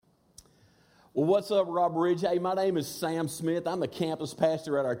Well, what's up, Rob Ridge? Hey, my name is Sam Smith. I'm the campus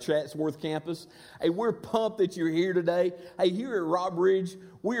pastor at our Chatsworth campus. Hey, we're pumped that you're here today. Hey, here at Rob Ridge,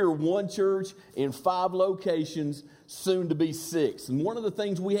 we are one church in 5 locations, soon to be 6. And one of the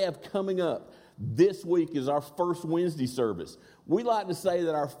things we have coming up this week is our first Wednesday service. We like to say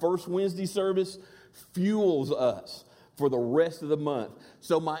that our first Wednesday service fuels us for the rest of the month.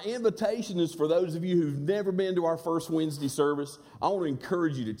 So my invitation is for those of you who've never been to our first Wednesday service, I want to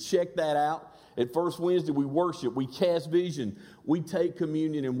encourage you to check that out. At First Wednesday, we worship, we cast vision, we take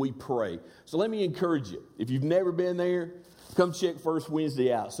communion, and we pray. So let me encourage you. If you've never been there, come check First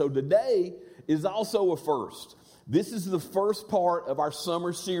Wednesday out. So today is also a first. This is the first part of our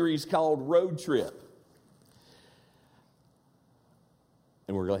summer series called Road Trip.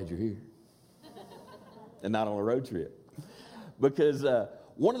 And we're glad you're here. And not on a road trip. Because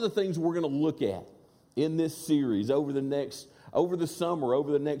one of the things we're going to look at in this series over the summer,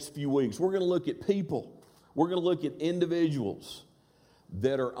 over the next few weeks, we're going to look at people. We're going to look at individuals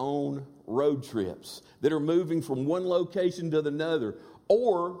that are on road trips, that are moving from one location to another,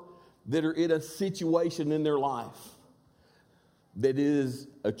 or that are in a situation in their life that is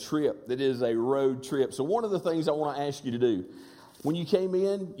a trip, that is a road trip. So one of the things I want to ask you to do, when you came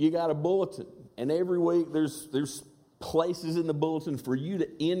in, you got a bulletin. And every week there's places in the bulletin for you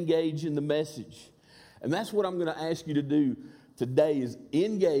to engage in the message. And that's what I'm going to ask you to do today is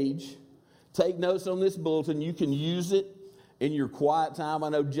engage, take notes on this bulletin. You can use it in your quiet time. I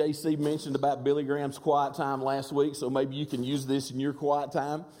know JC mentioned about Billy Graham's quiet time last week, so maybe you can use this in your quiet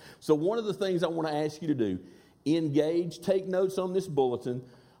time. So one of the things I want to ask you to do, engage, take notes on this bulletin,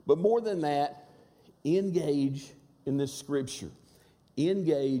 but more than that, engage in this scripture.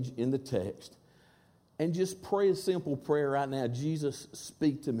 Engage in the text. And just pray a simple prayer right now. Jesus,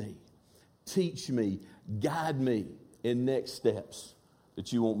 speak to me. Teach me. Guide me in next steps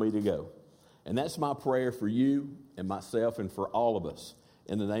that you want me to go. And that's my prayer for you and myself and for all of us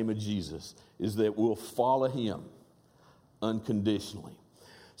in the name of Jesus, is that we'll follow him unconditionally.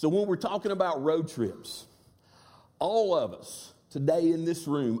 So when we're talking about road trips, all of us today in this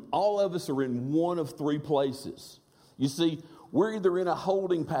room, all of us are in one of 3 places. You see, we're either in a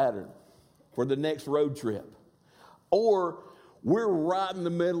holding pattern for the next road trip, or we're right in the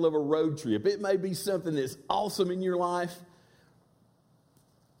middle of a road trip. It may be something that's awesome in your life.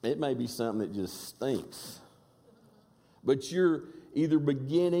 It may be something that just stinks. But you're either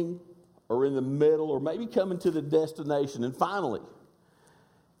beginning or in the middle or maybe coming to the destination. And finally,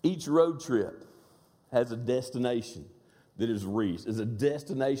 each road trip has a destination that is reached, is a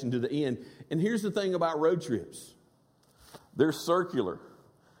destination to the end. And here's the thing about road trips. They're circular.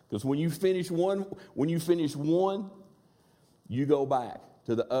 Because when you finish one, you go back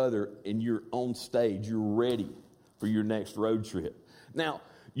to the other and you're on stage. You're ready for your next road trip. Now,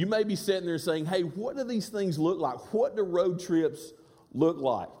 you may be sitting there saying, hey, what do these things look like? What do road trips look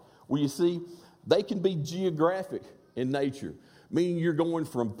like? Well, you see, they can be geographic in nature, meaning you're going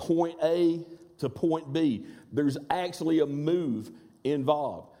from point A to point B. There's actually a move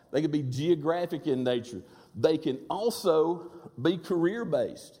involved. They can be geographic in nature. They can also be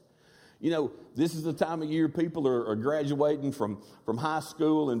career-based. You know, this is the time of year people are graduating from high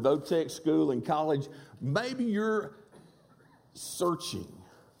school and vo-tech school and college. Maybe you're searching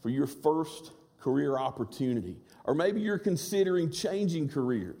for your first career opportunity. Or maybe you're considering changing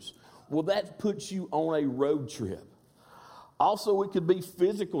careers. Well, that puts you on a road trip. Also, it could be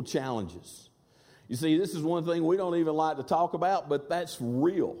physical challenges. You see, this is one thing we don't even like to talk about, but that's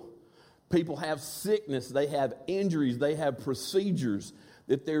real. People have sickness, they have injuries, they have procedures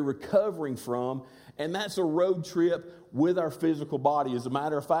that they're recovering from, and that's a road trip with our physical body. As a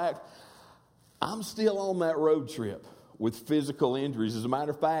matter of fact, I'm still on that road trip with physical injuries. As a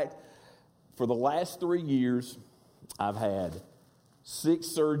matter of fact, for the last 3 years, I've had 6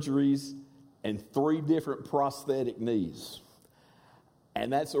 surgeries and 3 different prosthetic knees.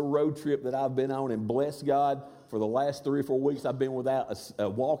 And that's a road trip that I've been on, and bless God, for the last 3 or 4 weeks, I've been without a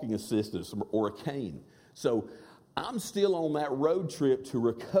walking assistance or a cane. So I'm still on that road trip to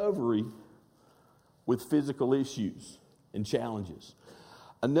recovery with physical issues and challenges.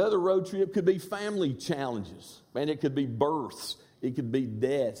 Another road trip could be family challenges. Man, it could be births. It could be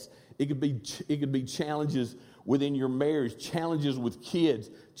deaths. It could be challenges within your marriage, challenges with kids,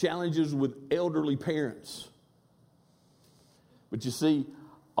 challenges with elderly parents. But you see,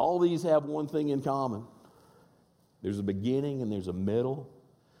 all these have one thing in common. There's a beginning and there's a middle.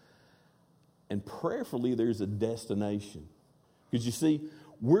 And prayerfully, there's a destination. Because you see,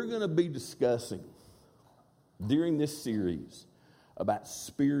 we're going to be discussing during this series about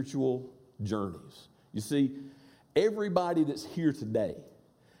spiritual journeys. You see, everybody that's here today,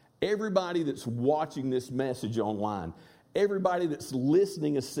 everybody that's watching this message online, everybody that's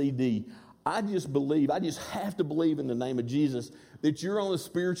listening a CD, I just have to believe in the name of Jesus that you're on a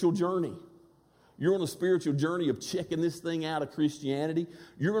spiritual journey. You're on a spiritual journey of checking this thing out of Christianity.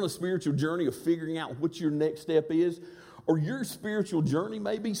 You're on a spiritual journey of figuring out what your next step is. Or your spiritual journey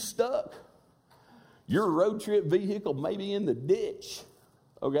may be stuck. Your road trip vehicle may be in the ditch.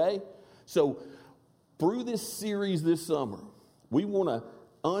 Okay? So, through this series this summer, we want to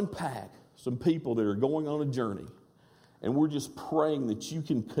unpack some people that are going on a journey. And we're just praying that you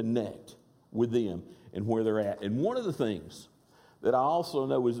can connect with them and where they're at. And one of the things that I also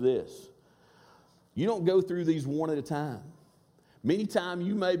know is this. You don't go through these one at a time. Many times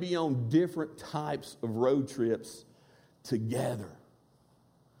you may be on different types of road trips together.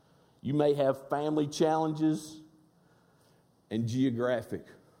 You may have family challenges and geographic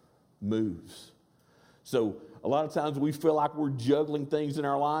moves. So a lot of times we feel like we're juggling things in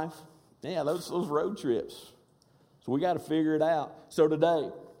our life. Yeah, those road trips. So we got to figure it out. So today,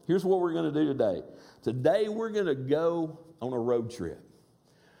 here's what we're going to do today. Today we're going to go on a road trip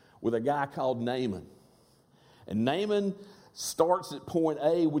with a guy called Naaman. And Naaman starts at point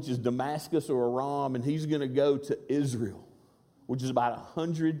A, which is Damascus or Aram, and he's going to go to Israel, which is about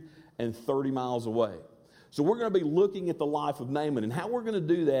 130 miles away. So we're going to be looking at the life of Naaman. And how we're going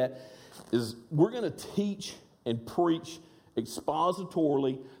to do that is we're going to teach and preach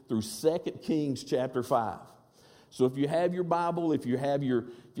expositorily through 2 Kings chapter 5. So if you have your Bible, if you have your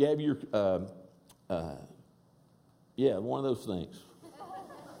one of those things.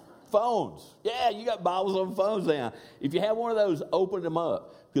 Phones. Yeah, you got Bibles on phones now. If you have one of those, open them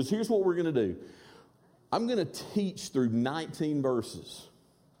up. Because here's what we're going to do. I'm going to teach through 19 verses.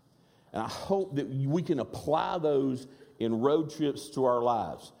 And I hope that we can apply those in road trips to our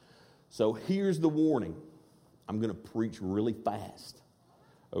lives. So here's the warning. I'm going to preach really fast.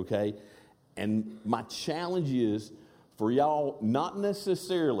 Okay? And my challenge is for y'all not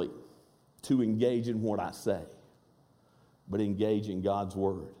necessarily to engage in what I say, but engage in God's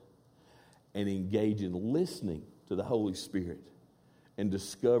Word and engage in listening to the Holy Spirit and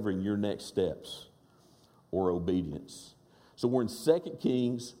discovering your next steps or obedience. So we're in 2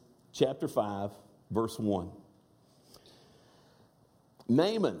 Kings chapter 5, verse 1.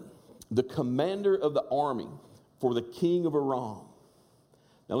 Naaman, the commander of the army for the king of Aram.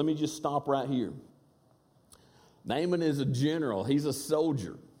 Now let me just stop right here. Naaman is a general. He's a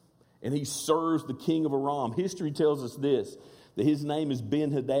soldier. And he serves the king of Aram. History tells us this, that his name is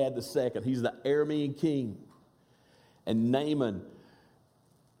Ben-Hadad II. He's the Aramean king. And Naaman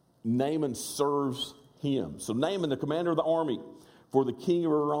serves him. So Naaman, the commander of the army for the king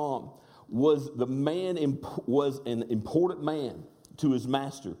of Aram, was an important man to his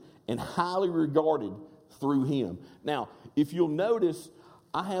master and highly regarded through him. Now, if you'll notice,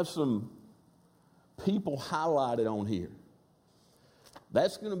 I have some people highlighted on here.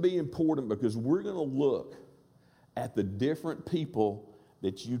 That's going to be important because we're going to look at the different people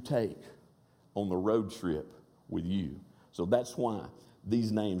that you take on the road trip with you. So that's why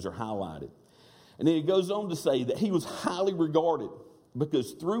these names are highlighted. And then it goes on to say that he was highly regarded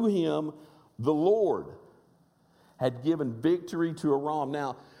because through him, the Lord had given victory to Aram.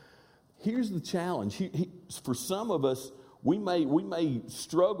 Now, here's the challenge. For some of us, we may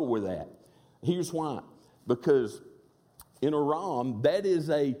struggle with that. Here's why. Because in Aram, that is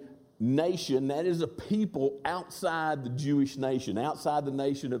a nation, that is a people outside the Jewish nation, outside the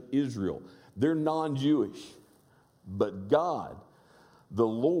nation of Israel. They're non-Jewish. But God, the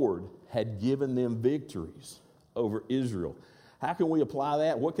Lord, had given them victories over Israel. How can we apply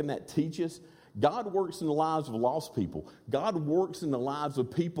that? What can that teach us? God works in the lives of lost people. God works in the lives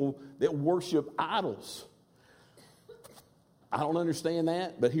of people that worship idols. I don't understand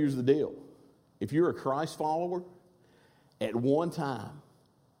that, but here's the deal. If you're a Christ follower, at one time,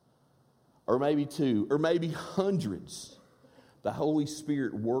 or maybe two, or maybe hundreds, the Holy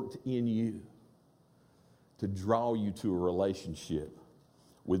Spirit worked in you to draw you to a relationship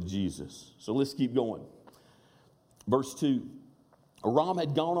with Jesus. So let's keep going. Verse 2. Aram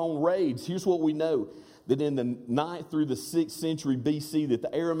had gone on raids. Here's what we know. That in the 9th through the 6th century BC, that the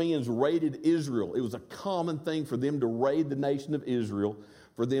Arameans raided Israel. It was a common thing for them to raid the nation of Israel,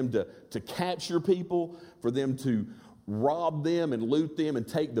 for them to capture people, for them to rob them and loot them and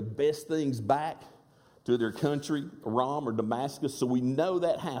take the best things back to their country, Aram or Damascus. So we know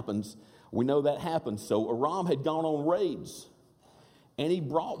that happens. So Aram had gone on raids. And he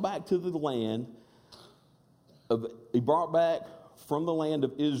brought back from the land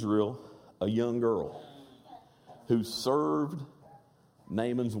of Israel a young girl who served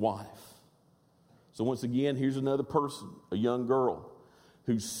Naaman's wife. So once again, here's another person, a young girl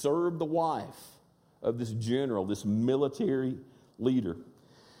who served the wife of this general, this military leader.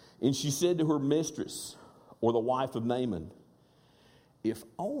 And she said to her mistress, or the wife of Naaman, if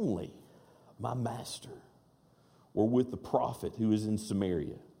only my master were with the prophet who is in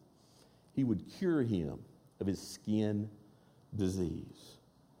Samaria, he would cure him of his skin disease.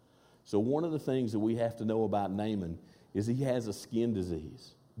 So one of the things that we have to know about Naaman is he has a skin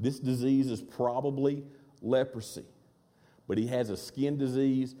disease. This disease is probably leprosy, but he has a skin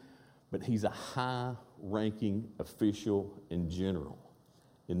disease, but he's a high-ranking official and general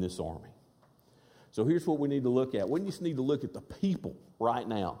in this army. So here's what we need to look at. We just need to look at the people right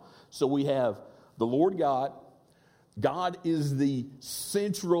now. So we have the Lord God. God is the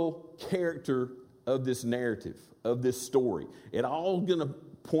central character of this narrative, of this story. It all going to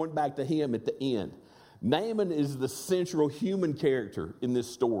point back to him at the end. Naaman is the central human character in this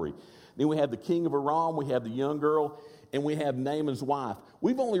story. Then we have the king of Aram, we have the young girl, and we have Naaman's wife.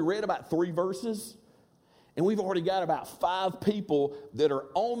 We've only read about 3 verses, and we've already got about 5 people that are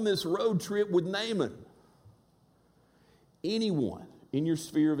on this road trip with Naaman. Anyone in your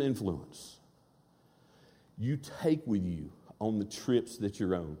sphere of influence, you take with you on the trips that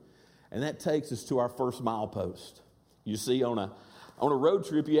you're on. And that takes us to our first milepost. You see, on a road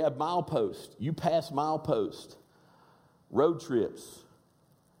trip, you have milepost. You pass milepost. Road trips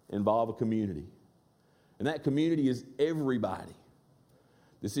involve a community. And that community is everybody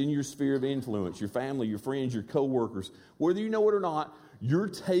that's in your sphere of influence, your family, your friends, your coworkers. Whether you know it or not, you're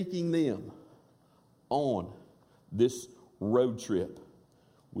taking them on this road trip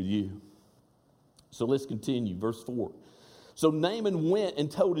with you. So let's continue. Verse 4. So Naaman went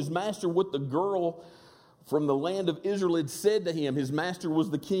and told his master what the girl from the land of Israel had said to him. His master was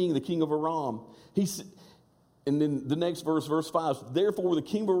the king of Aram. And then the next verse, verse 5. Therefore the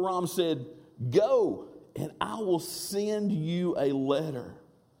king of Aram said, go, and I will send you a letter.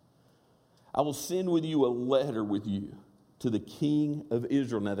 I will send with you a letter with you to the king of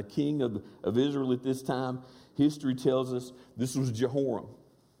Israel. Now the king of Israel at this time, history tells us this was Jehoram.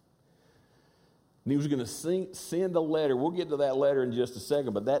 And he was going to send a letter. We'll get to that letter in just a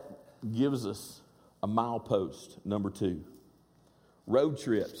second, but that gives us a milepost, number 2. Road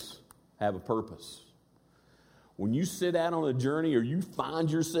trips have a purpose. When you sit out on a journey or you find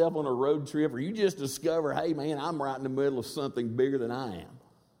yourself on a road trip or you just discover, hey man, I'm right in the middle of something bigger than I am.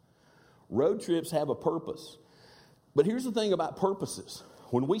 Road trips have a purpose. But here's the thing about purposes.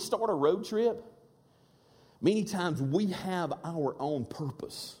 When we start a road trip, many times we have our own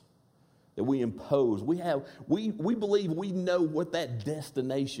purpose that we impose. We believe we know what that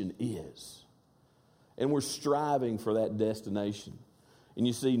destination is. And we're striving for that destination. And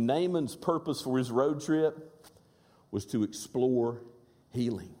you see, Naaman's purpose for his road trip was to explore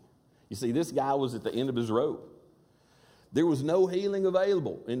healing. You see, this guy was at the end of his rope. There was no healing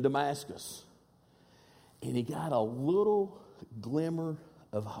available in Damascus. And he got a little glimmer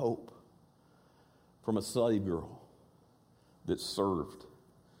of hope from a slave girl that served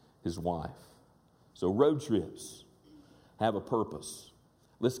his wife. So road trips have a purpose.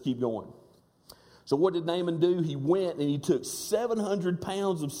 Let's keep going. So what did Naaman do? He went and he took 700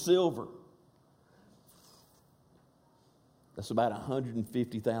 pounds of silver. That's about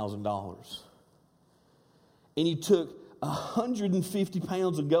 $150,000. And he took 150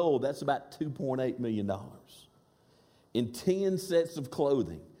 pounds of gold. That's about $2.8 million. In 10 sets of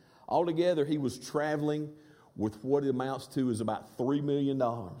clothing. Altogether, he was traveling with what it amounts to is about $3 million.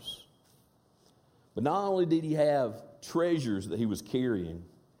 But not only did he have treasures that he was carrying,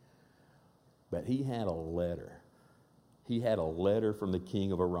 but he had a letter. He had a letter from the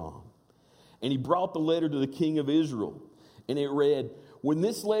king of Aram. And he brought the letter to the king of Israel. And it read, when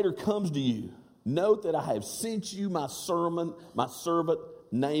this letter comes to you, note that I have sent you my servant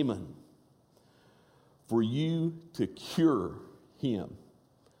Naaman, for you to cure him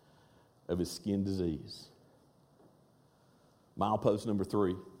of his skin disease. Milepost number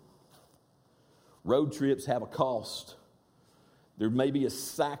 3. Road trips have a cost. There may be a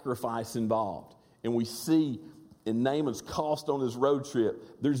sacrifice involved. And we see in Naaman's cost on his road trip,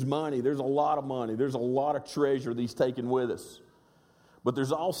 there's money. There's a lot of money. There's a lot of treasure that he's taking with us. But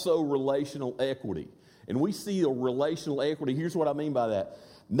there's also relational equity. And we see a relational equity. Here's what I mean by that.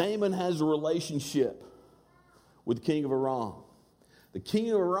 Naaman has a relationship with the king of Aram. The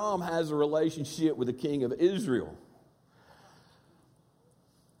king of Aram has a relationship with the king of Israel.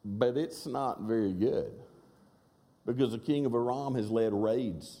 But it's not very good. Because the king of Aram has led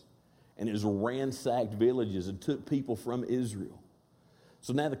raids and has ransacked villages and took people from Israel.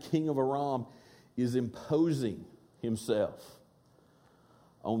 So now the king of Aram is imposing himself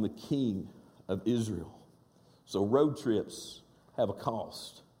on the king of Israel. So road trips have a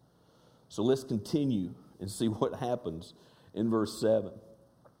cost. So let's continue and see what happens in verse 7.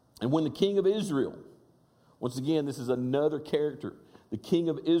 And when the king of Israel, once again, this is another character, the king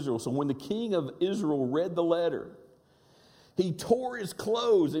of Israel. So when the king of Israel read the letter, he tore his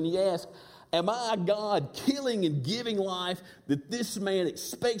clothes and he asked, am I God killing and giving life that this man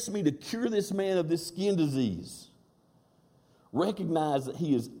expects me to cure this man of this skin disease? Recognize that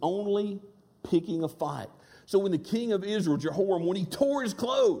he is only picking a fight. So when the king of Israel, Jehoram, when he tore his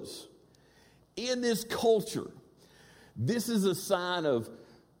clothes, in this culture, this is a sign of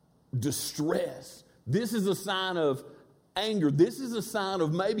distress. This is a sign of anger. This is a sign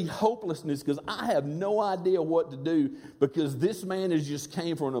of maybe hopelessness because I have no idea what to do because this man has just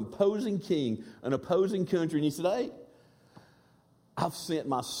came from an opposing king, an opposing country, and he said, hey, I've sent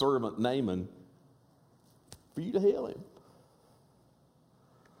my servant Naaman for you to heal him.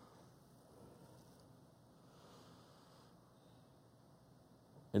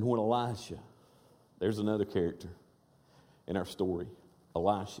 And when Elisha, there's another character in our story,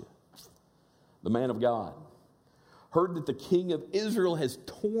 Elisha, the man of God, heard that the king of Israel has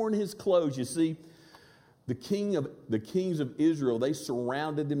torn his clothes. You see, the kings of Israel, they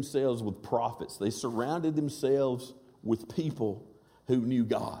surrounded themselves with prophets. They surrounded themselves with people who knew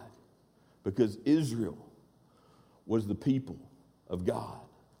God because Israel was the people of God.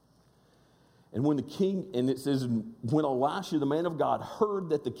 And when the king, and it says, when Elisha, the man of God, heard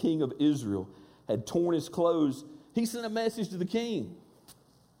that the king of Israel had torn his clothes, he sent a message to the king.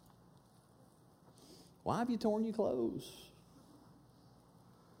 Why have you torn your clothes?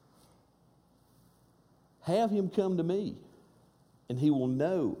 Have him come to me, and he will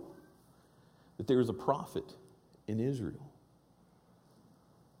know that there is a prophet in Israel.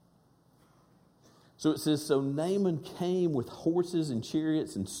 So it says, so Naaman came with horses and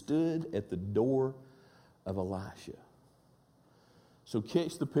chariots and stood at the door of Elisha. So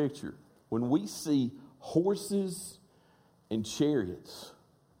catch the picture. When we see horses and chariots,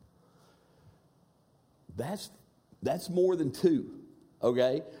 that's more than two,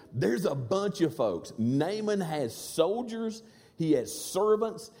 okay? There's a bunch of folks. Naaman has soldiers, he has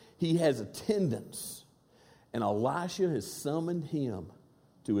servants, he has attendants. And Elisha has summoned him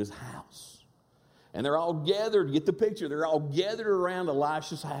to his house. And they're all gathered, get the picture, they're all gathered around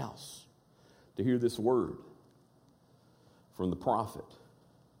Elisha's house to hear this word from the prophet.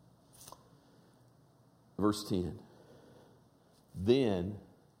 Verse 10. Then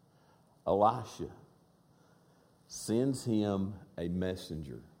Elisha sends him a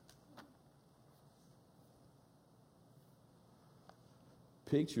messenger.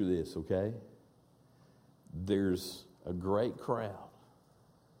 Picture this, okay? There's a great crowd.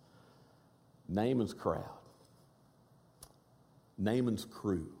 Naaman's crowd. Naaman's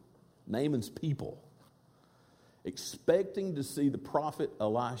crew. Naaman's people. Expecting to see the prophet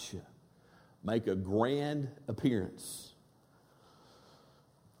Elisha make a grand appearance.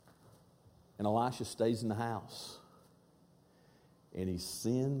 And Elisha stays in the house. And he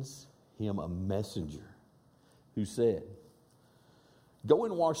sends him a messenger who said, go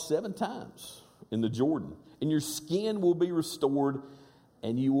and wash 7 times in the Jordan, and your skin will be restored,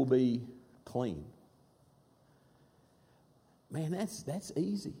 and you will be clean. Man, that's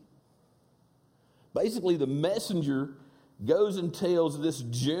easy. Basically, the messenger goes and tells this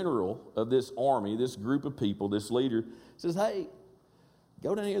general of this army, this group of people, this leader, says, hey,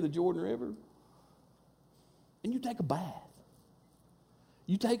 go down here to the Jordan River, and you take a bath.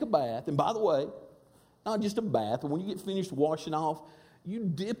 You take a bath, and by the way, not just a bath, but when you get finished washing off, you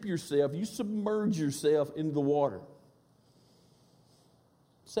dip yourself, you submerge yourself into the water.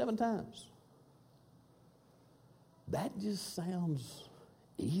 7 times. That just sounds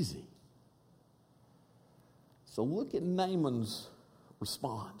easy. So look at Naaman's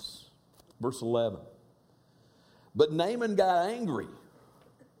response. Verse 11. But Naaman got angry,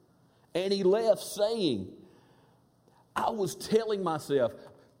 and he left saying, I was telling myself,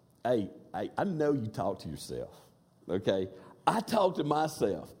 hey, I know you talk to yourself, okay? I talk to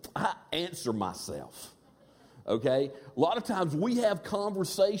myself. I answer myself, okay? A lot of times we have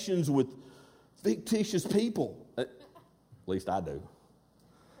conversations with fictitious people. At least I do,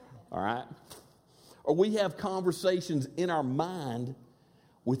 all right? Or we have conversations in our mind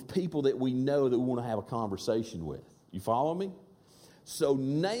with people that we know that we want to have a conversation with. You follow me? So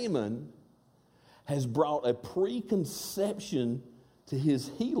Naaman has brought a preconception to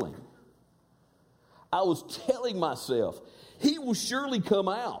his healing. I was telling myself, he will surely come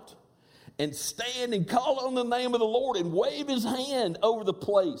out and stand and call on the name of the Lord and wave his hand over the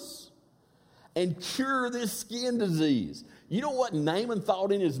place. and cure this skin disease. You know what Naaman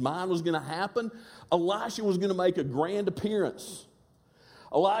thought in his mind was going to happen? Elisha was going to make a grand appearance.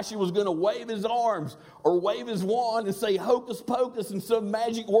 Elisha was going to wave his arms or wave his wand and say hocus pocus and some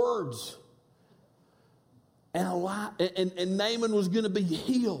magic words. And Naaman was going to be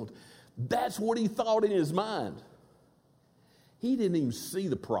healed. That's what he thought in his mind. He didn't even see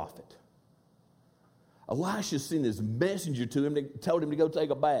the prophet. Elisha sent his messenger to him, told him to go take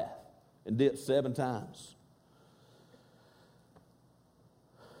a bath and dip 7 times.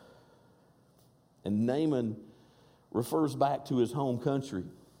 And Naaman refers back to his home country.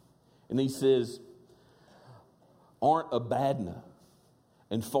 And he says, aren't Abadna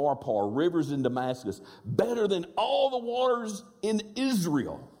and Pharpar, rivers in Damascus, better than all the waters in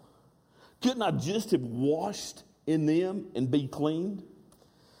Israel? Couldn't I just have washed in them and be cleaned?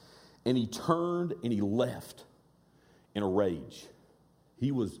 And he turned and he left in a rage.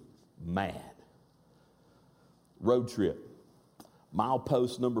 He was mad. Road trip.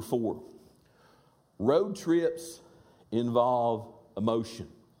 Milepost number 4. Road trips involve emotion.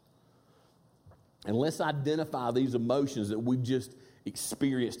 And let's identify these emotions that we've just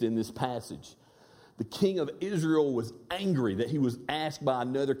experienced in this passage. The king of Israel was angry that he was asked by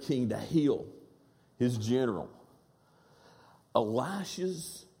another king to heal his general.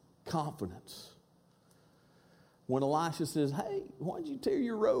 Elisha's confidence. When Elisha says, hey, why don't you tear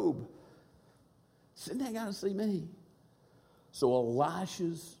your robe? Send that guy to see me. So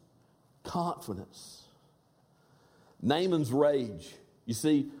Elisha's confidence. Naaman's rage. You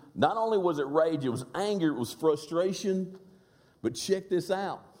see, not only was it rage, it was anger, it was frustration, but check this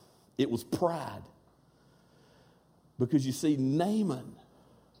out. It was pride. Because you see, Naaman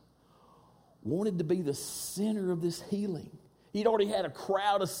wanted to be the center of this healing. He'd already had a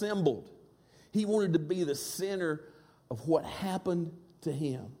crowd assembled. He wanted to be the center of what happened to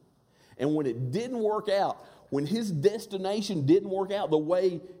him. And when it didn't work out, when his destination didn't work out the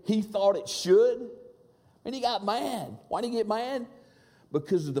way he thought it should, and he got mad. Why did he get mad?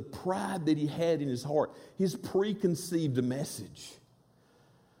 Because of the pride that he had in his heart, his preconceived message.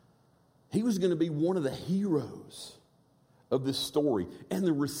 He was going to be one of the heroes of this story and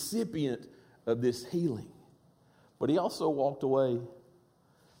the recipient of this healing. But he also walked away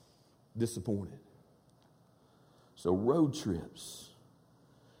disappointed. So road trips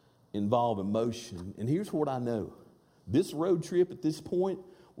involve emotion. And here's what I know. This road trip at this point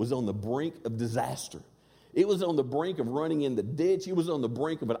was on the brink of disaster. It was on the brink of running in the ditch. It was on the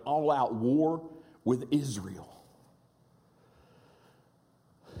brink of an all-out war with Israel.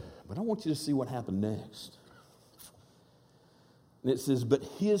 But I want you to see what happened next. And it says, but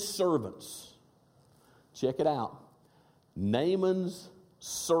his servants, check it out, Naaman's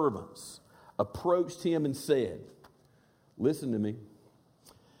servants approached him and said, listen to me,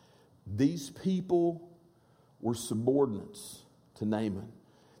 these people were subordinates to Naaman.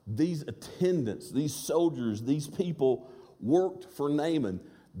 These attendants, these soldiers, these people worked for Naaman.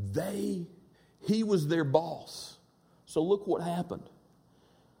 He was their boss. So look what happened.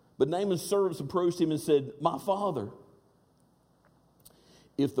 But Naaman's servants approached him and said, my father,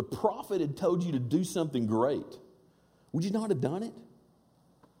 if the prophet had told you to do something great, would you not have done it?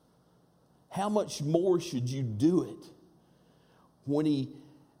 How much more should you do it when he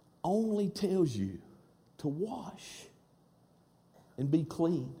only tells you to wash and be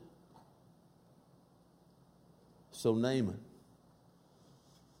clean? So Naaman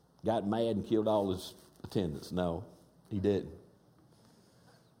got mad and killed all his attendants. No, he didn't.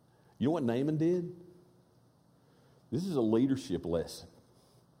 You know what Naaman did? This is a leadership lesson.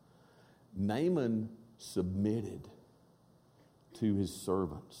 Naaman submitted to his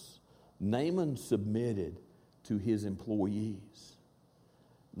servants. Naaman submitted to his employees.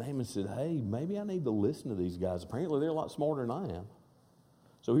 Naaman said, hey, maybe I need to listen to these guys. Apparently they're a lot smarter than I am.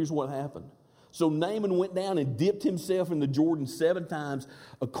 So here's what happened. So Naaman went down and dipped himself in the Jordan 7 times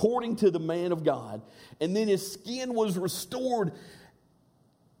according to the man of God. And then his skin was restored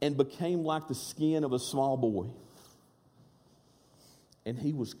and became like the skin of a small boy. And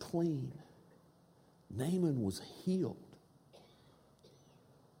he was clean. Naaman was healed.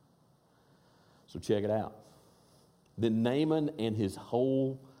 So check it out. Then Naaman and his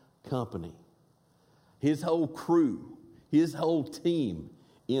whole company, his whole crew, his whole team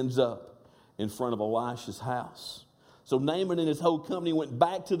ends up in front of Elisha's house. So Naaman and his whole company went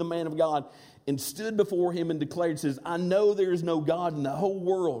back to the man of God and stood before him and declared, says, I know there is no God in the whole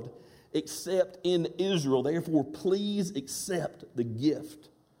world except in Israel. Therefore, please accept the gift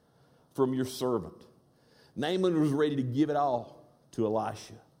from your servant. Naaman was ready to give it all to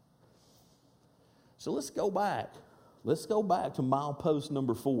Elisha. So let's go back. Let's go back to milepost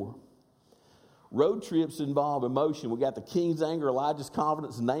number 4. Road trips involve emotion. We got the king's anger, Elijah's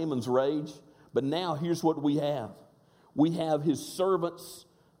confidence, Naaman's rage. But now here's what we have. We have his servant's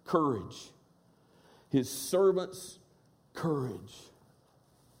courage. His servant's courage.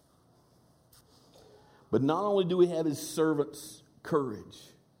 But not only do we have his servant's courage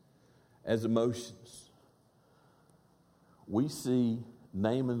as emotions, we see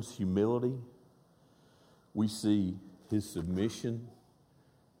Naaman's humility, we see his submission,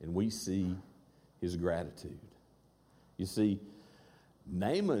 and we see his gratitude. You see,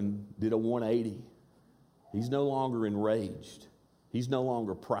 Naaman did a 180. He's no longer enraged. He's no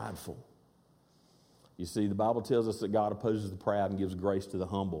longer prideful. You see, the Bible tells us that God opposes the proud and gives grace to the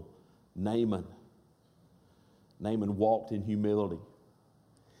humble. Naaman walked in humility.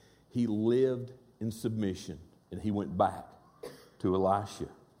 He lived in submission, and he went back to Elisha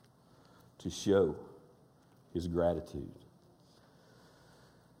to show his gratitude.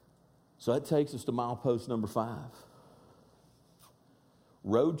 So that takes us to milepost number 5.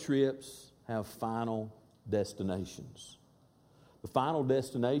 Road trips have final destinations. The final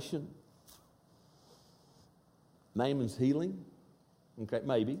destination, Naaman's healing. Okay,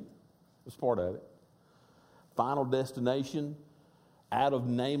 maybe. It's part of it. Final destination, out of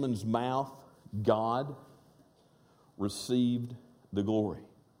Naaman's mouth, God received the glory.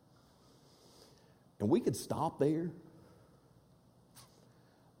 And we could stop there,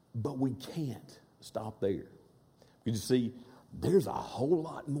 but we can't stop there. Because you see, there's a whole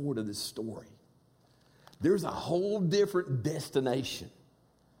lot more to this story. There's a whole different destination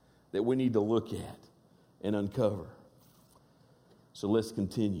that we need to look at and uncover. So let's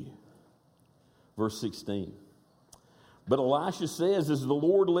continue. Verse 16. But Elisha says, as the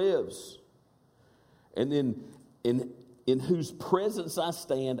Lord lives, and then in whose presence I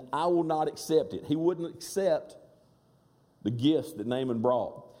stand, I will not accept it. He wouldn't accept the gifts that Naaman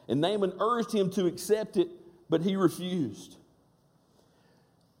brought. And Naaman urged him to accept it, but he refused.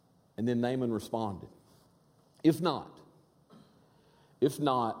 And then Naaman responded, if you want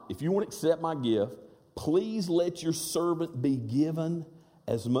to accept my gift, please let your servant be given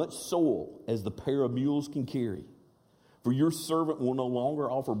as much soil as the pair of mules can carry. For your servant will no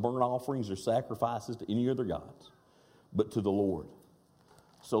longer offer burnt offerings or sacrifices to any other gods, but to the Lord.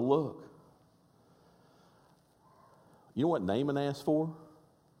 So look, you know what Naaman asked for?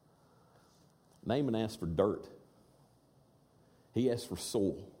 Naaman asked for dirt. He asked for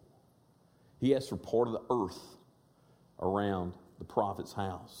soil. He asked for part of the earth around the prophet's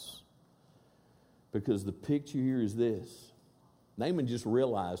house. Because the picture here is this. Naaman just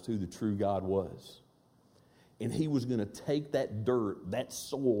realized who the true God was. And he was going to take that dirt, that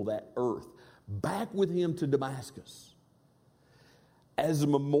soil, that earth, back with him to Damascus as a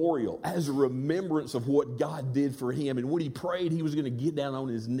memorial, as a remembrance of what God did for him. And when he prayed, he was going to get down on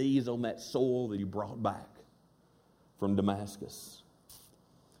his knees on that soil that he brought back from Damascus.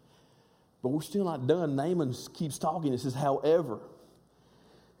 But we're still not done. Naaman keeps talking. It says, however,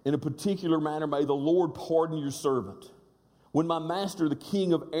 in a particular manner, may the Lord pardon your servant. When my master, the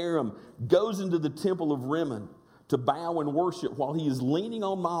king of Aram, goes into the temple of Rimmon to bow and worship while he is leaning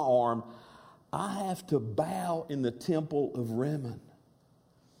on my arm, I have to bow in the temple of Rimmon.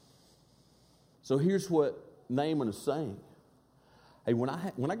 So here's what Naaman is saying. Hey, when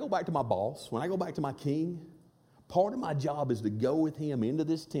I go back to my boss, when I go back to my king, part of my job is to go with him into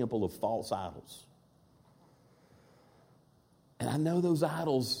this temple of false idols. And I know those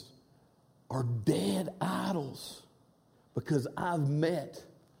idols are dead idols because I've met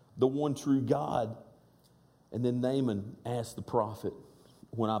the one true God. And then Naaman asked the prophet,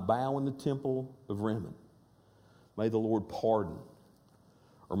 when I bow in the temple of Rimmon, may the Lord pardon,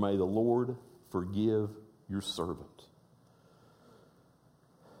 or may the Lord forgive your servant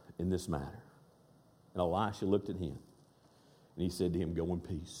in this matter. And Elisha looked at him, and he said to him, go in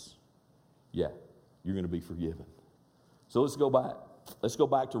peace. Yeah, you're going to be forgiven. So let's go back. Let's go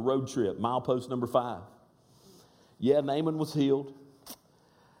back to road trip, milepost number 5. Yeah, Naaman was healed.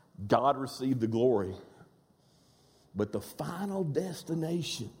 God received the glory. But the final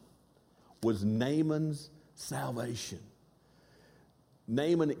destination was Naaman's salvation.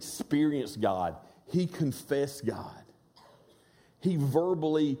 Naaman experienced God. He confessed God. He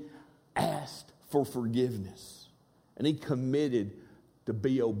verbally asked for forgiveness. And he committed to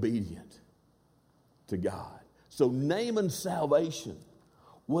be obedient to God. So Naaman's salvation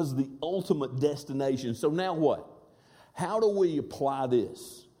was the ultimate destination. So now what? How do we apply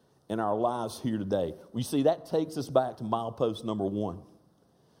this in our lives here today? We see that takes us back to milepost number 1.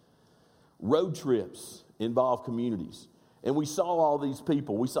 Road trips involve communities. And we saw all these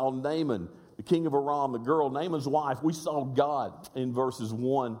people. We saw Naaman, the king of Aram, the girl, Naaman's wife. We saw God in verses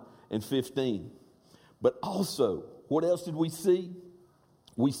 1 and 15. But also, what else did we see?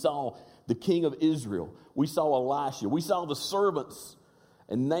 We saw the king of Israel. We saw Elisha. We saw the servants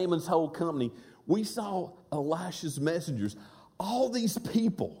and Naaman's whole company. We saw Elisha's messengers. All these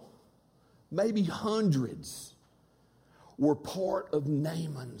people, maybe hundreds, were part of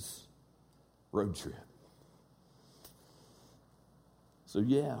Naaman's road trip. So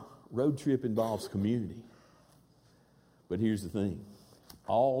yeah, road trip involves community. But here's the thing.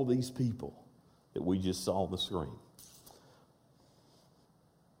 All these people that we just saw on the screen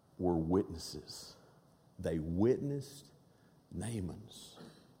were witnesses. They witnessed Naaman's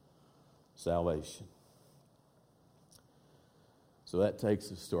salvation. So that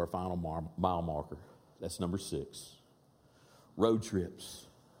takes us to our final mile marker. That's number 6. Road trips.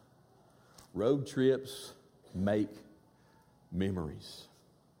 Road trips make memories.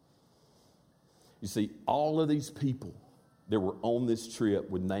 You see, all of these people that were on this trip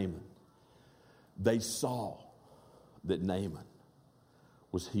with Naaman, they saw that Naaman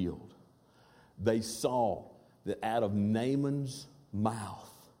was healed. They saw that out of Naaman's mouth,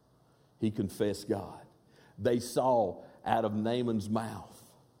 he confessed God. They saw out of Naaman's mouth,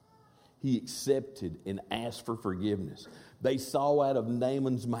 he accepted and asked for forgiveness. They saw out of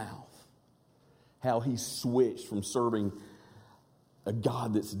Naaman's mouth how he switched from serving a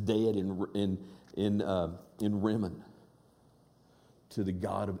God that's dead in Rimmon to the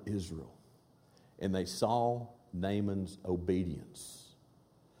God of Israel. And they saw Naaman's obedience.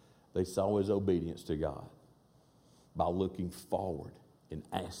 They saw his obedience to God by looking forward and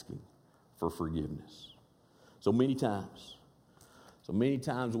asking for forgiveness. So many times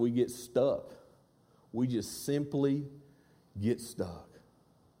we get stuck. We just simply get stuck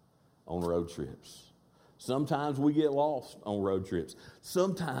on road trips. Sometimes we get lost on road trips.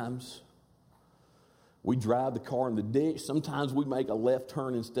 Sometimes we drive the car in the ditch. Sometimes we make a left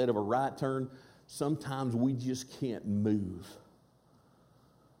turn instead of a right turn. Sometimes we just can't move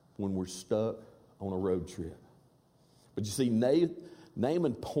when we're stuck on a road trip. But you see,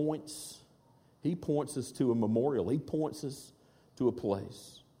 Naaman points us to a memorial. He points us to a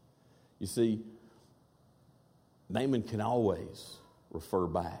place. You see, Naaman can always refer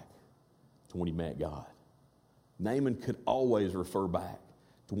back to when he met God. Naaman could always refer back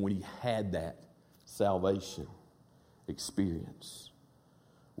to when he had that salvation experience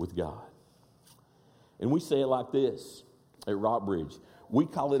with God. And we say it like this at Rockbridge. We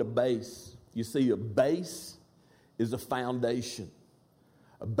call it a base. You see, a base is a foundation.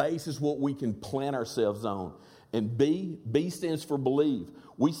 A base is what we can plant ourselves on. And B stands for believe.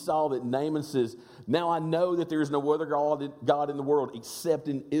 We saw that Naaman says, now I know that there is no other God in the world except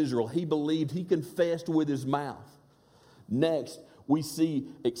in Israel. He believed, he confessed with his mouth. Next, we see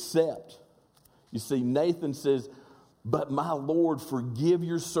accept. You see, Nathan says, but my Lord, forgive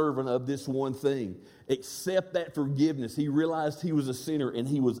your servant of this one thing. Accept that forgiveness. He realized he was a sinner and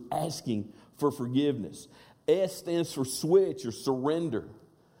he was asking for forgiveness. S stands for switch or surrender.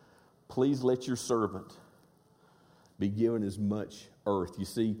 Please let your servant be given as much earth. You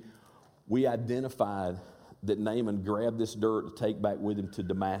see, we identified that Naaman grabbed this dirt to take back with him to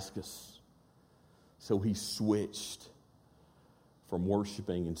Damascus. So he switched from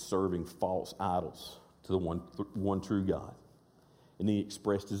worshiping and serving false idols to the one true God. And he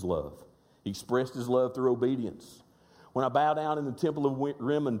expressed his love. He expressed his love through obedience. When I bow down in the temple of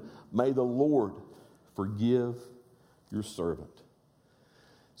Rimmon, may the Lord forgive your servant.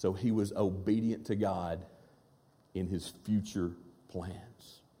 So he was obedient to God in his future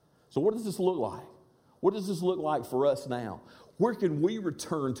plans. So what does this look like? What does this look like for us now? Where can we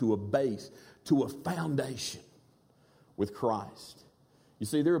return to a base, to a foundation with Christ? You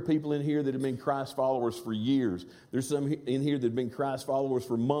see, there are people in here that have been Christ followers for years. There's some in here that have been Christ followers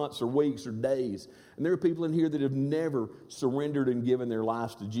for months or weeks or days. And there are people in here that have never surrendered and given their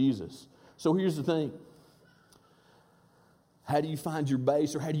lives to Jesus. So here's the thing. How do you find your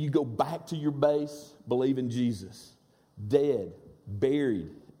base, or how do you go back to your base? Believe in Jesus. Dead, buried,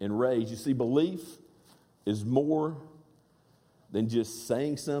 and raised. You see, belief is more than just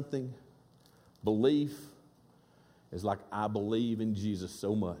saying something. Belief is like, I believe in Jesus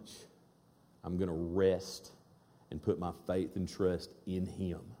so much, I'm going to rest and put my faith and trust in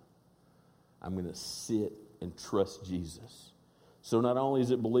him. I'm going to sit and trust Jesus. So not only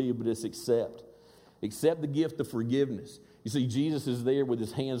is it believe, but it's accept. Accept the gift of forgiveness. You see, Jesus is there with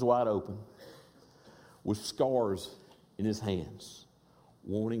his hands wide open, with scars in his hands,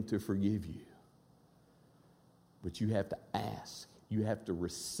 wanting to forgive you. But you have to ask. You have to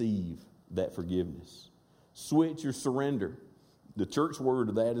receive that forgiveness. Switch or surrender. The church word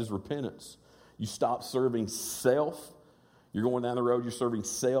of that is repentance. You stop serving self. You're going down the road, you're serving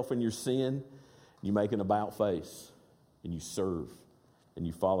self and your sin, You make an about face, and you serve, and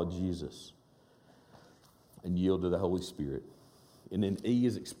you follow Jesus, and yield to the Holy Spirit. And then E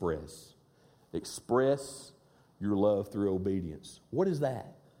is express. Express your love through obedience. What is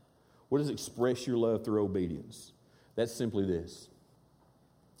that? What does express your love through obedience? That's simply this.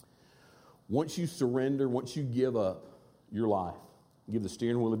 Once you surrender, once you give up your life, give the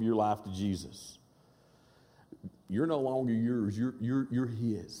steering wheel of your life to Jesus, you're no longer yours, you're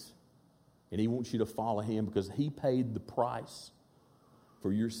His. And He wants you to follow Him because He paid the price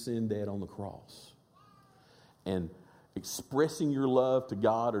for your sin debt on the cross. And expressing your love to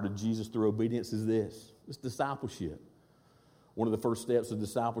God or to Jesus through obedience is this. It's discipleship. One of the first steps of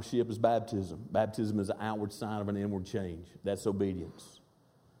discipleship is baptism. Baptism is an outward sign of an inward change. That's obedience.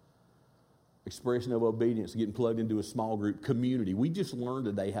 Expression of obedience, getting plugged into a small group, community. We just learned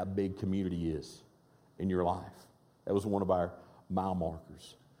today how big community is in your life. That was one of our mile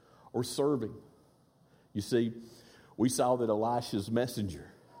markers. Or serving. You see, we saw that Elisha's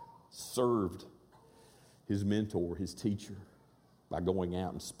messenger served his mentor, his teacher, by going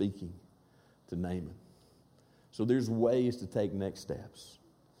out and speaking to Naaman. So there's ways to take next steps.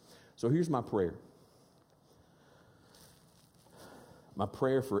 So here's my prayer. My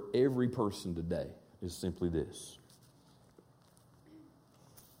prayer for every person today is simply this.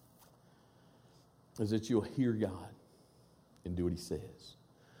 Is that you'll hear God and do what He says.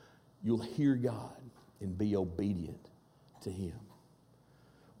 You'll hear God and be obedient to Him.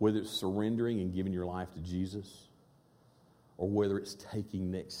 Whether it's surrendering and giving your life to Jesus, or whether it's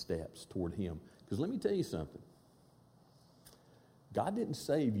taking next steps toward Him. Because let me tell you something. God didn't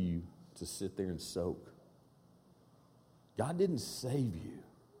save you to sit there and soak. God didn't save you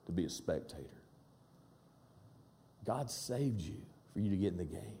to be a spectator. God saved you for you to get in the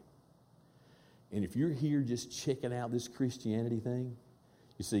game. And if you're here just checking out this Christianity thing,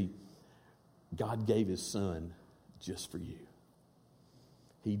 you see, God gave His Son just for you.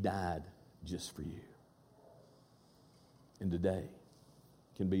 He died just for you. And today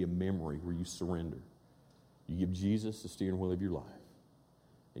can be a memory where you surrender. You give Jesus the steering wheel of your life,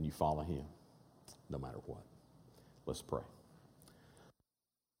 and you follow Him no matter what. Let's pray.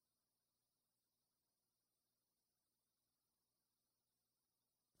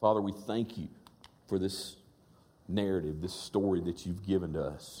 Father, we thank You for this narrative, this story that You've given to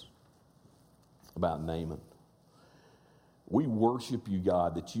us about Naaman. We worship You,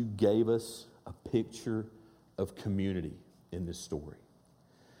 God, that You gave us a picture of community in this story.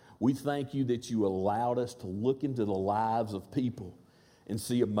 We thank You that You allowed us to look into the lives of people and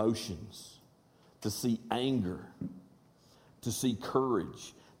see emotions, to see anger, to see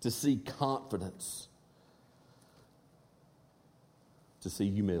courage, to see confidence, to see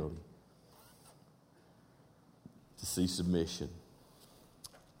humility, to see submission,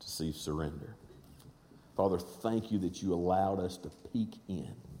 to see surrender. Father, thank You that You allowed us to peek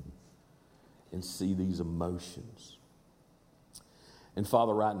in and see these emotions. And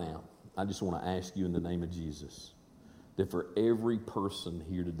Father, right now, I just want to ask You in the name of Jesus that for every person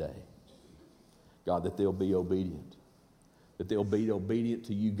here today, God, that they'll be obedient. That they'll be obedient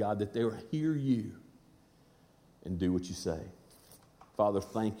to You, God, that they'll hear You and do what You say. Father,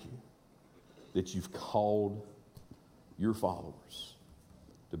 thank You that You've called Your followers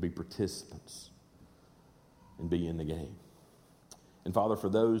to be participants and be in the game. And Father, for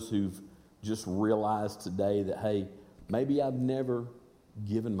those who've just realized today that, hey, maybe I've never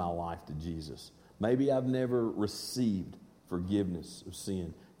given my life to Jesus. Maybe I've never received forgiveness of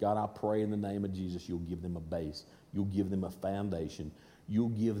sin. God, I pray in the name of Jesus, You'll give them a base. You'll give them a foundation. You'll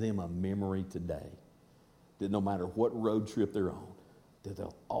give them a memory today that no matter what road trip they're on, that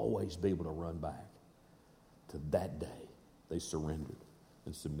they'll always be able to run back to that day they surrendered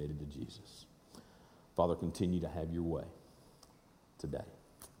and submitted to Jesus. Father, continue to have Your way today.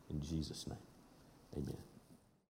 In Jesus' name, amen.